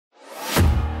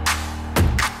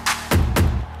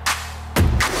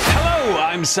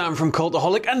I'm Sam from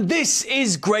Cultaholic, and this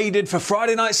is Graded for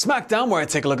Friday Night SmackDown, where I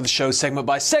take a look at the show segment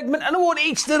by segment and award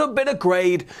each little bit a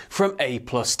grade from A+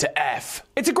 to F.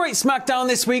 It's a great SmackDown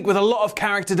this week with a lot of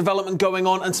character development going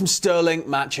on and some sterling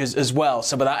matches as well.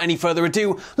 So without any further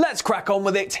ado, let's crack on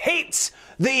with it. Hit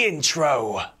the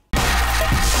intro.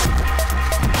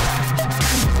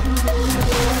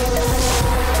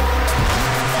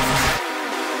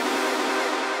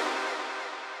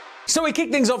 So we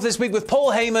kick things off this week with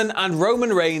Paul Heyman and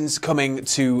Roman Reigns coming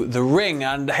to the ring,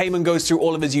 and Heyman goes through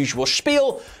all of his usual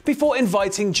spiel before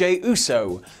inviting Jey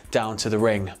Uso down to the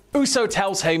ring. Uso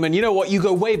tells Heyman, you know what, you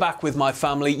go way back with my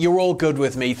family, you're all good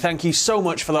with me, thank you so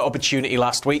much for that opportunity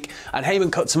last week. And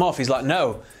Heyman cuts him off, he's like,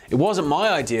 no, it wasn't my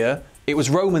idea. It was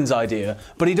Roman's idea,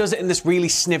 but he does it in this really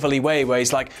snivelly way where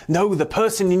he's like, no, the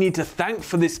person you need to thank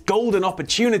for this golden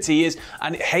opportunity is,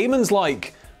 and Heyman's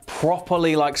like,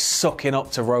 properly like sucking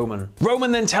up to Roman.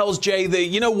 Roman then tells Jey that,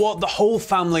 you know what, the whole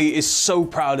family is so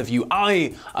proud of you.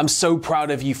 I am so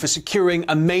proud of you for securing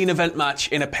a main event match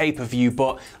in a pay-per-view,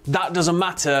 but that doesn't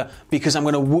matter because I'm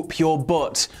going to whoop your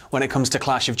butt when it comes to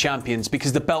Clash of Champions,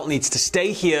 because the belt needs to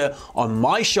stay here on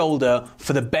my shoulder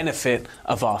for the benefit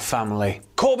of our family.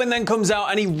 Corbin then comes out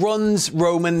and he runs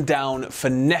Roman down for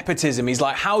nepotism. He's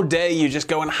like, how dare you just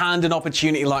go and hand an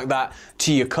opportunity like that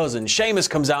to your cousin. Sheamus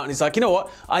comes out and he's like, you know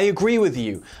what, I agree with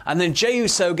you. And then Jey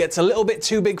Uso gets a little bit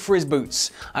too big for his boots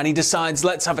and he decides,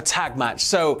 let's have a tag match.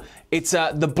 So it's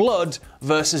the Blood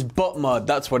versus Butt Mud,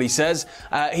 that's what he says.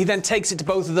 He then takes it to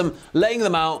both of them, laying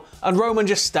them out, and Roman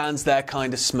just stands there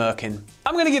kind of smirking.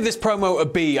 I'm going to give this promo a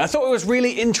B. I thought it was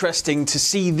really interesting to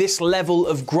see this level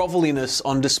of groveliness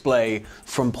on display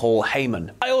from Paul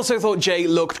Heyman. I also thought Jey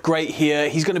looked great here.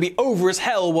 He's going to be over as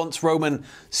hell once Roman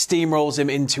steamrolls him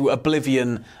into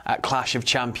oblivion at Clash of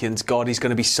Champions. God, he's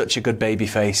going to be such a good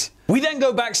babyface. We then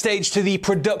go backstage to the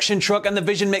production truck and the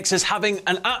Vision Mixers having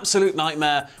an absolute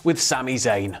nightmare with Sami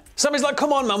Zayn. Sami's like,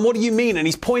 come on man, what do you mean? And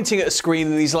he's pointing at a screen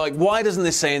and he's like, why doesn't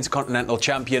this say Intercontinental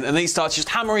Champion? And then he starts just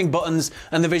hammering buttons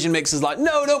and the Vision Mixer's like,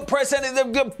 no, don't press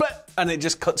anything. And it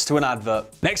just cuts to an advert.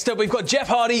 Next up, we've got Jeff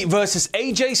Hardy versus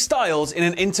AJ Styles in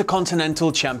an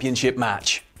Intercontinental Championship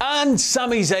match. And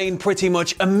Sami Zayn pretty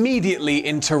much immediately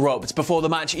interrupts before the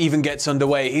match even gets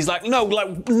underway. He's like,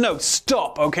 no,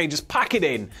 stop, okay, just pack it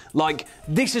in. Like,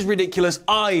 this is ridiculous.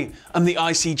 I am the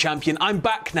IC champion. I'm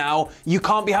back now. You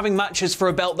can't be having matches for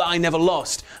a belt that I never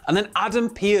lost. And then Adam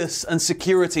Pearce and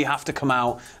security have to come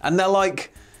out and they're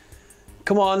like,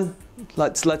 come on.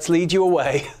 Let's lead you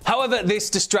away. However,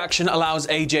 this distraction allows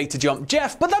AJ to jump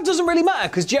Jeff, but that doesn't really matter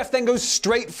because Jeff then goes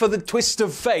straight for the twist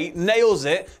of fate, nails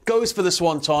it, goes for the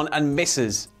swanton and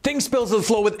misses. Things spill to the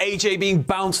floor with AJ being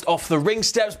bounced off the ring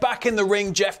steps. Back in the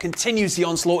ring, Jeff continues the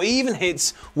onslaught. He even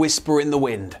hits Whisper in the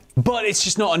Wind. But it's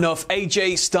just not enough.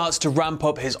 AJ starts to ramp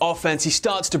up his offense. He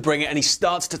starts to bring it and he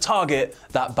starts to target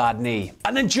that bad knee.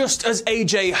 And then just as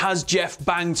AJ has Jeff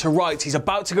banged to rights, he's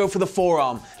about to go for the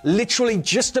forearm. Literally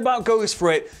just about goes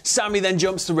for it. Sami then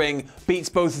jumps the ring, beats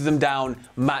both of them down,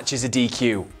 match is a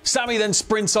DQ. Sami then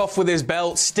sprints off with his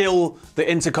belt, still the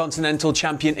Intercontinental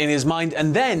Champion in his mind.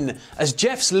 And then as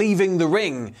Jeff's leaving the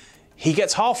ring, he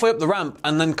gets halfway up the ramp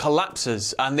and then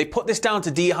collapses. And they put this down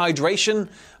to dehydration,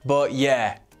 but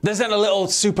yeah. There's then a little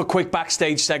super quick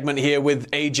backstage segment here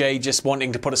with AJ just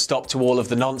wanting to put a stop to all of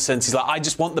the nonsense. He's like, I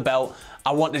just want the belt.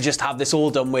 I want to just have this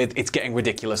all done with. It's getting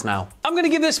ridiculous now. I'm going to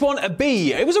give this one a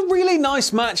B. It was a really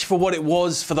nice match for what it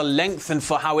was, for the length and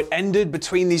for how it ended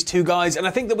between these two guys. And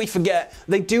I think that we forget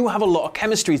they do have a lot of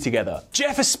chemistry together.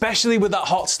 Jeff, especially with that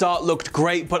hot start, looked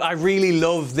great, but I really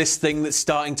love this thing that's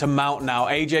starting to mount now.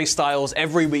 AJ Styles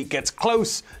every week gets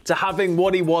close to having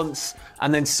what he wants,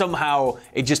 and then somehow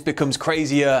it just becomes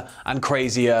crazier and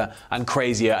crazier and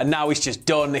crazier. And now he's just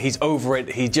done. He's over it.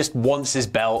 He just wants his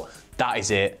belt. That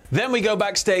is it. Then we go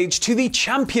backstage to the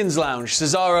Champions Lounge,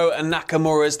 Cesaro and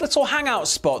Nakamura's little hangout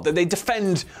spot that they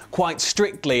defend quite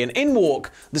strictly. And in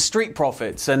walk the Street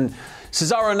Profits. And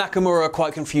Cesaro and Nakamura are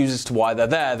quite confused as to why they're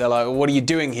there. They're like, what are you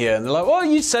doing here? And they're like, well,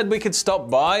 you said we could stop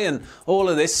by and all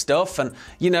of this stuff. And,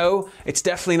 you know, it's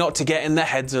definitely not to get in their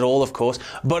heads at all, of course.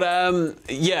 But,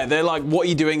 yeah, they're like, what are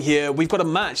you doing here? We've got a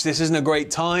match. This isn't a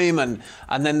great time.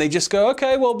 And then they just go,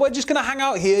 okay, well, we're just going to hang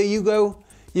out here. You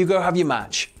go have your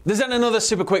match. There's then another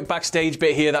super quick backstage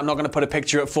bit here that I'm not going to put a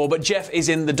picture up for, but Jeff is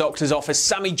in the doctor's office.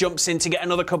 Sammy jumps in to get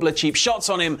another couple of cheap shots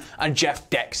on him, and Jeff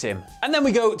decks him. And then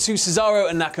we go to Cesaro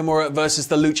and Nakamura versus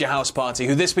the Lucha House Party,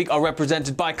 who this week are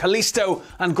represented by Kalisto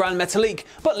and Gran Metalik,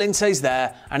 but Lindsay's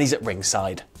there and he's at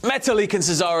ringside. Metalik and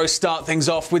Cesaro start things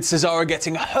off with Cesaro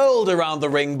getting hurled around the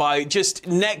ring by just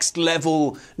next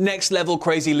level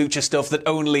crazy lucha stuff that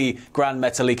only Gran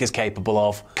Metalik is capable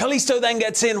of. Kalisto then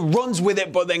gets in, runs with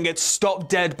it, but then gets stopped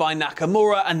dead by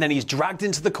Nakamura, and then he's dragged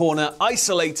into the corner,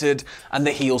 isolated, and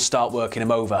the heels start working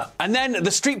him over. And then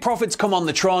the Street Profits come on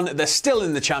the Tron. They're still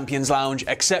in the Champions Lounge,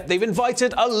 except they've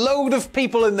invited a load of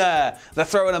people in there. They're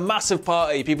throwing a massive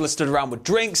party. People are stood around with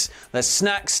drinks. There's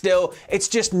snacks still. It's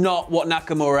just not what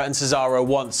Nakamura and Cesaro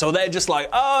want. So they're just like,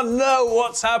 oh no,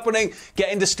 what's happening?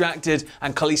 Getting distracted,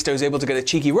 and Kalisto is able to get a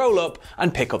cheeky roll up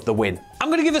and pick up the win. I'm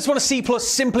going to give this one a C+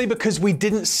 simply because we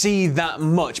didn't see that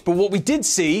much. But what we did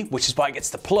see, which is why it gets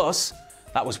the plus,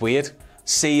 that was weird.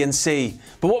 C and C.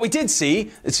 But what we did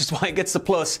see, it's just why it gets the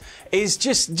plus, is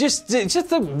just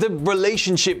the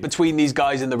relationship between these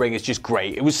guys in the ring is just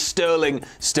great. It was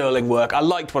sterling work. I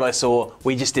liked what I saw.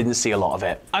 We just didn't see a lot of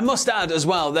it. I must add as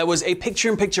well, there was a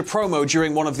picture-in-picture promo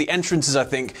during one of the entrances, I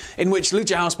think, in which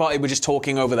Lucha House Party were just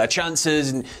talking over their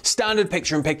chances and standard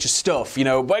picture-in-picture stuff. You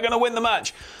know, we're gonna win the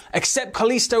match. Except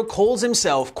Kalisto calls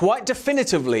himself quite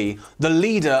definitively the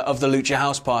leader of the Lucha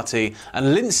House Party,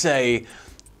 and Lindsay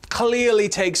clearly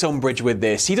takes umbrage with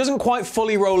this. He doesn't quite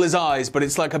fully roll his eyes, but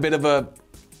it's like a bit of a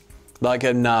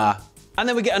nah. And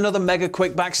then we get another mega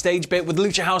quick backstage bit with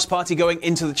Lucha House Party going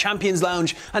into the Champions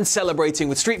Lounge and celebrating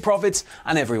with Street Profits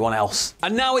and everyone else.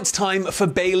 And now it's time for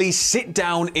Bayley's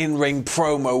sit-down in-ring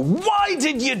promo. Why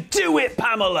did you do it,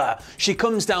 Pamela? She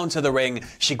comes down to the ring,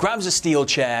 she grabs a steel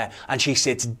chair, and she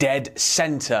sits dead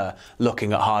center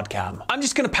looking at hard cam. I'm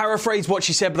just going to paraphrase what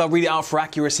she said, but I'll read it out for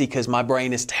accuracy because my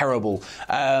brain is terrible.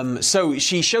 So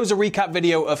she shows a recap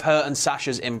video of her and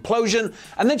Sasha's implosion,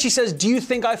 and then she says, do you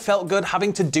think I felt good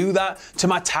having to do that to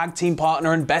my tag team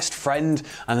partner and best friend?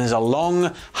 And there's a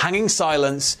long hanging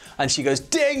silence, and she goes,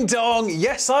 ding dong,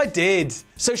 yes I did.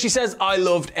 So she says, I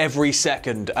loved every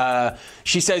second.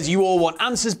 She says, you all want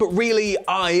answers, but really,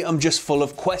 I am just full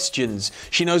of questions.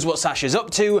 She knows what Sasha's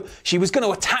up to. She was going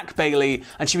to attack Bayley,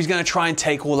 and she was going to try and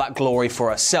take all that glory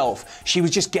for herself. She was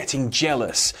just getting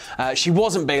jealous. She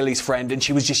wasn't Bayley's friend, and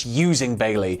she was just using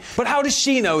Bayley. But how does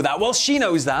she know that? Well, she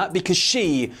knows that because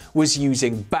she was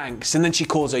using Banks, and then she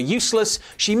calls her useless.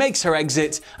 She makes her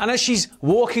exit, and as she's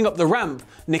walking up the ramp,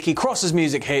 Nikki Cross's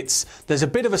music hits. There's a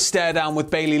bit of a stare down with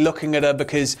Bayley looking at her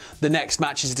because the next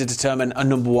match is to determine a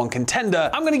 #1 contender.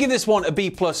 I'm going to give this one a B+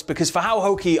 because for how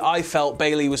hokey I felt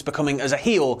Bayley was becoming as a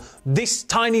heel, this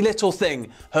tiny little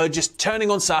thing, her just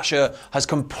turning on Sasha, has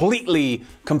completely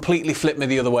flipped me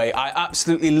the other way. I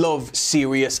absolutely love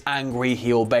serious, angry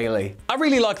heel Bayley. I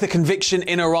really like the conviction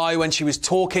in her eye when she was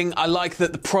talking. I like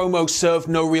that the promo served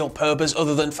no real purpose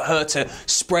other than for her to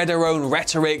spread her own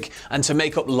rhetoric and to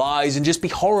make up lies and just be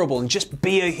horrible and just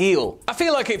be a heel. I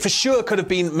feel like it for sure could have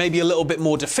been maybe a little bit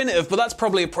more definitive, but that's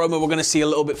probably a promo we're going to see a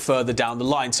little bit further down the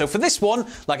line. So for this one,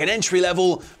 like an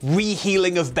entry-level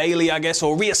re-healing of Bayley, I guess,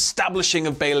 or re-establishing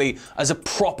of Bayley as a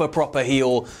proper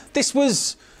heel, this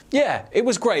was... yeah, it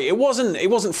was great. It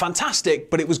wasn't fantastic,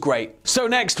 but it was great. So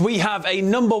next we have a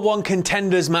 #1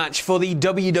 contenders match for the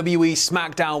WWE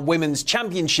SmackDown Women's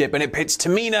Championship, and it pits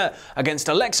Tamina against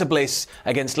Alexa Bliss,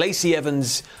 against Lacey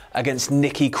Evans, against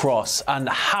Nikki Cross. And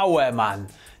how, man,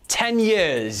 10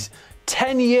 years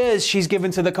she's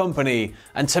given to the company,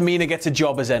 and Tamina gets a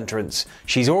jobber's entrance.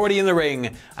 She's already in the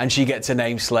ring, and she gets a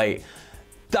name slate.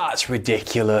 That's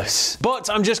ridiculous. But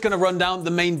I'm just going to run down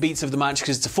the main beats of the match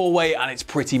because it's a four-way and it's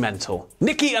pretty mental.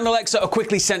 Nikki and Alexa are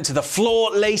quickly sent to the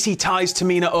floor. Lacey ties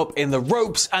Tamina up in the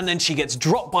ropes, and then she gets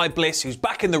dropped by Bliss, who's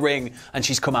back in the ring, and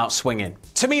she's come out swinging.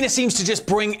 Tamina seems to just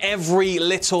bring every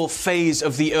little phase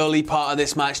of the early part of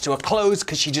this match to a close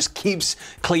because she just keeps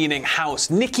cleaning house.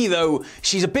 Nikki, though,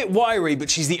 she's a bit wiry, but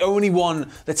she's the only one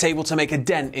that's able to make a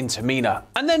dent in Tamina.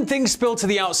 And then things spill to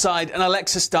the outside, and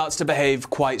Alexa starts to behave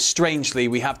quite strangely.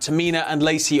 We have Tamina and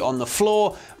Lacey on the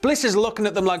floor. Bliss is looking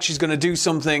at them like she's going to do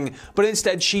something, but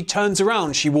instead she turns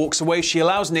around, she walks away, she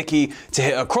allows Nikki to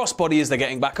hit her crossbody as they're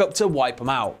getting back up to wipe them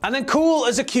out. And then cool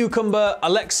as a cucumber,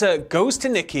 Alexa goes to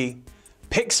Nikki,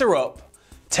 picks her up,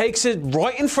 takes her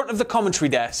right in front of the commentary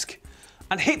desk,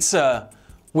 and hits her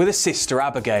with a Sister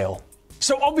Abigail.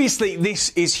 So obviously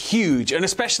this is huge, and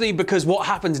especially because what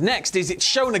happens next is it's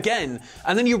shown again,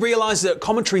 and then you realise that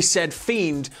commentary said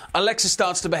Fiend. Alexa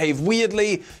starts to behave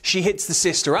weirdly, she hits the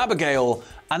Sister Abigail,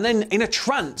 and then in a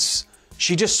trance,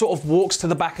 she just sort of walks to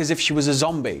the back as if she was a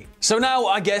zombie. So now,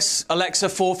 I guess, Alexa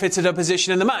forfeited her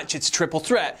position in the match. It's a triple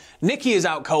threat. Nikki is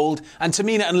out cold, and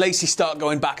Tamina and Lacey start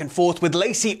going back and forth, with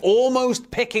Lacey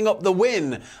almost picking up the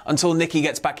win until Nikki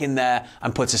gets back in there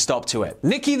and puts a stop to it.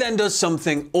 Nikki then does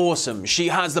something awesome. She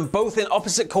has them both in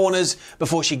opposite corners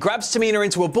before she grabs Tamina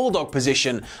into a bulldog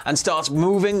position and starts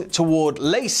moving toward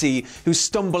Lacey, who's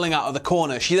stumbling out of the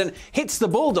corner. She then hits the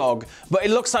bulldog, but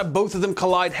it looks like both of them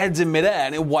collide heads in midair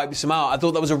and it wipes them out. I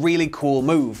thought that was a really cool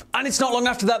move. And it's not long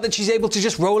after that she's able to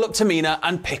just roll up Tamina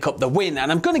and pick up the win.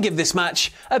 And I'm going to give this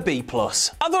match a B+. I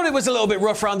thought it was a little bit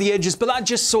rough around the edges, but that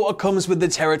just sort of comes with the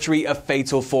territory of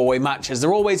fatal four-way matches.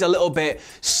 They're always a little bit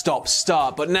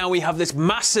stop-start, but now we have this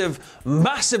massive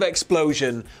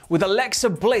explosion with Alexa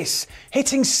Bliss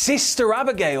hitting Sister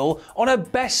Abigail on her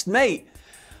best mate.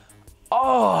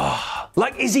 Oh,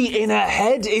 like, is he in her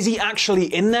head? Is he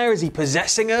actually in there? Is he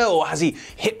possessing her, or has he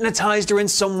hypnotized her in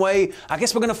some way? I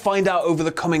guess we're going to find out over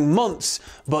the coming months,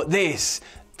 but this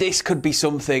could be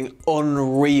something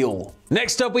unreal.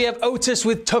 Next up, we have Otis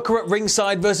with Tucker at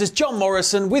ringside versus John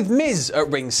Morrison with Miz at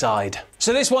ringside.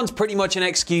 So this one's pretty much an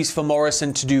excuse for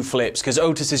Morrison to do flips, because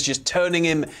Otis is just turning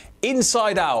him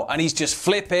inside out, and he's just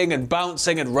flipping and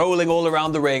bouncing and rolling all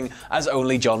around the ring as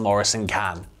only John Morrison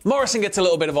can. Morrison gets a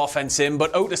little bit of offense in,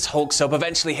 but Otis hulks up,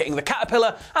 eventually hitting the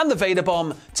Caterpillar and the Vader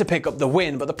Bomb to pick up the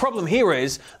win. But the problem here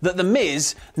is that The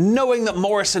Miz, knowing that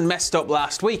Morrison messed up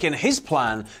last week in his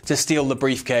plan to steal the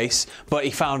briefcase, but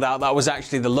he found out that was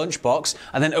actually the lunchbox,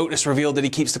 and then Otis revealed that he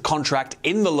keeps the contract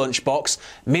in the lunchbox,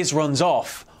 Miz runs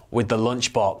off with the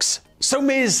lunchbox. So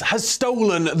Miz has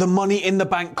stolen the Money in the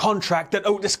Bank contract that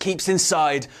Otis keeps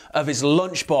inside of his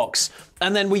lunchbox.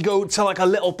 And then we go to like a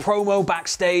little promo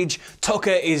backstage. Tucker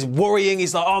is worrying.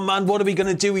 He's like, oh man, what are we going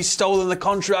to do? He's stolen the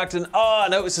contract. And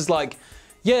Otis is like,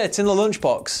 yeah, it's in the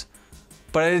lunchbox.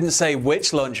 But I didn't say which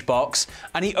lunchbox.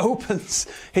 And he opens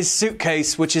his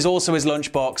suitcase, which is also his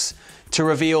lunchbox, to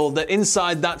reveal that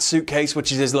inside that suitcase,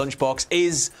 which is his lunchbox,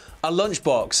 is a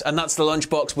lunchbox. And that's the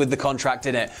lunchbox with the contract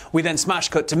in it. We then smash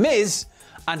cut to Miz,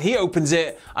 and he opens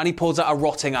it and he pulls out a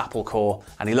rotting apple core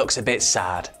and he looks a bit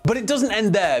sad. But it doesn't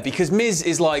end there, because Miz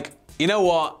is like, you know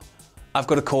what? I've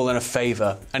got to call in a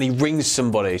favor, and he rings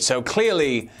somebody. So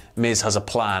clearly Miz has a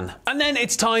plan. And then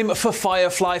it's time for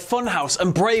Firefly Funhouse,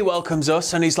 and Bray welcomes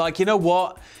us and he's like, you know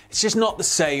what? It's just not the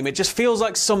same. It just feels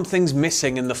like something's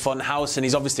missing in the Funhouse, and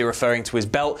he's obviously referring to his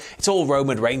belt. It's all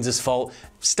Roman Reigns' fault.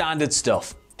 Standard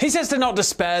stuff. He says to not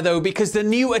despair though, because the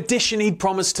new addition he'd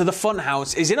promised to the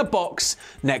Funhouse is in a box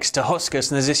next to Huskus,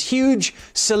 and there's this huge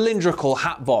cylindrical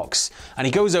hat box, and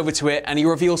he goes over to it and he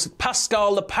reveals that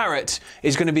Pascal the Parrot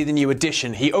is going to be the new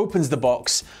addition. He opens the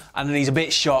box and then he's a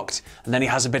bit shocked, and then he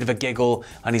has a bit of a giggle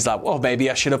and he's like, well, maybe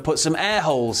I should have put some air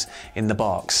holes in the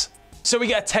box. So we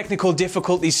get a technical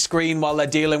difficulties screen while they're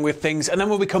dealing with things, and then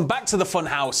when we come back to the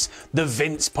Funhouse, the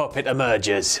Vince puppet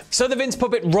emerges. So the Vince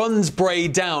puppet runs Bray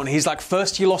down. He's like,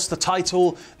 first you lost the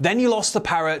title, then you lost the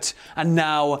parrot, and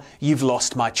now you've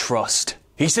lost my trust.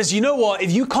 He says, you know what,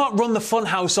 if you can't run the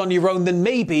Funhouse on your own, then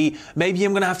maybe I'm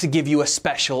going to have to give you a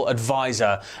special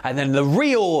advisor. And then the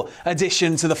real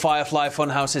addition to the Firefly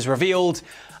Funhouse is revealed,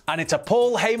 and it's a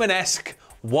Paul Heyman-esque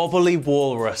wobbly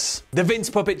walrus. The Vince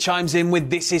puppet chimes in with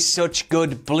 "this is such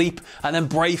good bleep," and then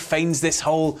Bray feigns this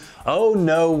whole "oh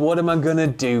no, what am I gonna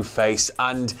do" face,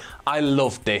 and I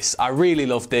loved this. I really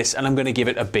loved this, and I'm gonna give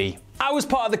it a B. I was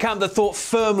part of the camp that thought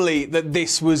firmly that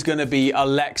this was going to be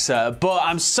Alexa, but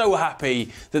I'm so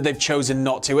happy that they've chosen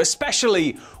not to,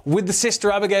 especially with the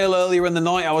Sister Abigail earlier in the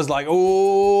night. I was like,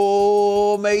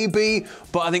 oh, maybe,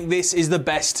 but I think this is the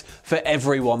best for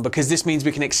everyone, because this means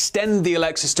we can extend the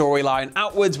Alexa storyline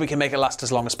outwards, we can make it last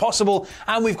as long as possible,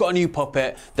 and we've got a new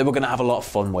puppet that we're going to have a lot of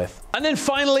fun with. And then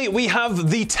finally, we have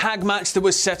the tag match that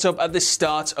was set up at the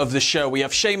start of the show. We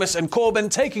have Sheamus and Corbin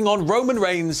taking on Roman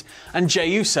Reigns and Jey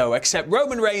Uso, except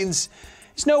Roman Reigns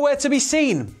is nowhere to be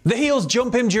seen. The heels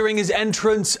jump him during his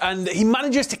entrance, and he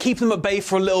manages to keep them at bay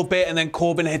for a little bit, and then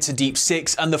Corbin hits a deep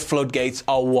six and the floodgates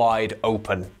are wide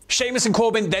open. Sheamus and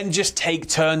Corbin then just take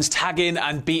turns tagging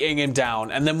and beating him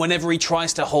down, and then whenever he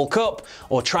tries to hulk up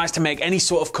or tries to make any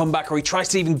sort of comeback, or he tries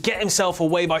to even get himself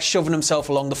away by shoving himself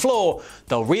along the floor,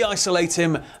 they'll re-isolate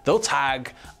him, they'll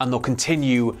tag, and they'll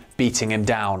continue beating him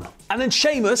down. And then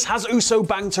Sheamus has Uso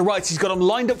banged to rights. He's got him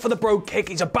lined up for the brogue kick,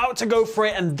 he's about to go for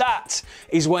it, and that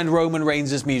is when Roman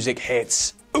Reigns' music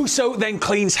hits. Uso then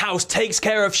cleans house, takes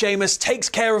care of Sheamus, takes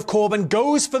care of Corbin,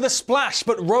 goes for the splash,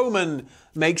 but Roman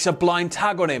makes a blind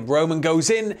tag on him. Roman goes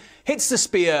in, hits the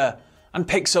spear, and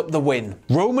picks up the win.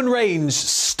 Roman Reigns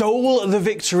stole the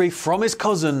victory from his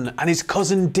cousin, and his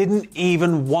cousin didn't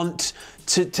even want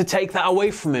to take that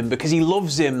away from him because he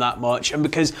loves him that much and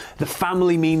because the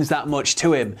family means that much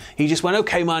to him. He just went,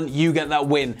 okay, man, you get that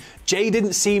win. Jay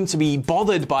didn't seem to be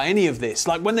bothered by any of this.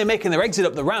 Like when they're making their exit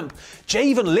up the ramp, Jay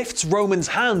even lifts Roman's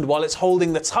hand while it's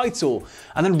holding the title.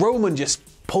 And then Roman just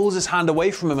pulls his hand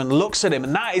away from him and looks at him.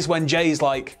 And that is when Jay's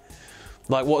like,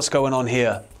 what's going on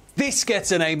here? This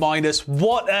gets an A-.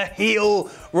 What a heel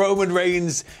Roman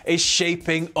Reigns is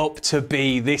shaping up to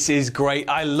be. This is great.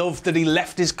 I love that he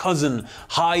left his cousin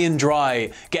high and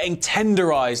dry, getting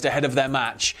tenderized ahead of their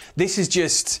match. This is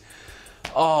just...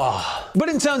 But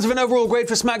in terms of an overall grade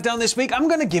for SmackDown this week, I'm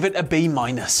going to give it a B-.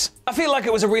 I feel like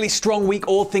it was a really strong week,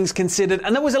 all things considered,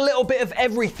 and there was a little bit of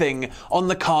everything on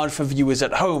the card for viewers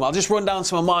at home. I'll just run down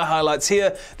some of my highlights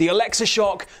here. The Alexa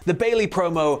shock, the Bayley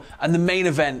promo, and the main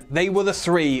event. They were the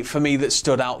three for me that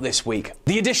stood out this week.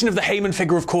 The addition of the Heyman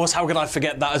figure, of course, how could I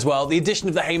forget that as well? The addition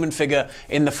of the Heyman figure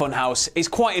in the Funhouse is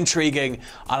quite intriguing,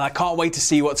 and I can't wait to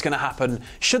see what's going to happen.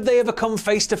 Should they ever come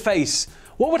face to face?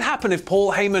 What would happen if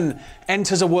Paul Heyman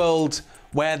enters a world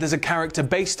where there's a character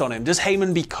based on him? Does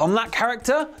Heyman become that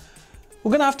character? We're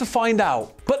going to have to find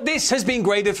out. But this has been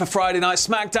graded for Friday Night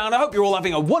SmackDown. I hope you're all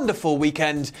having a wonderful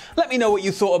weekend. Let me know what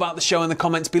you thought about the show in the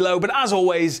comments below. But as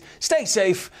always, stay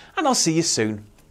safe and I'll see you soon.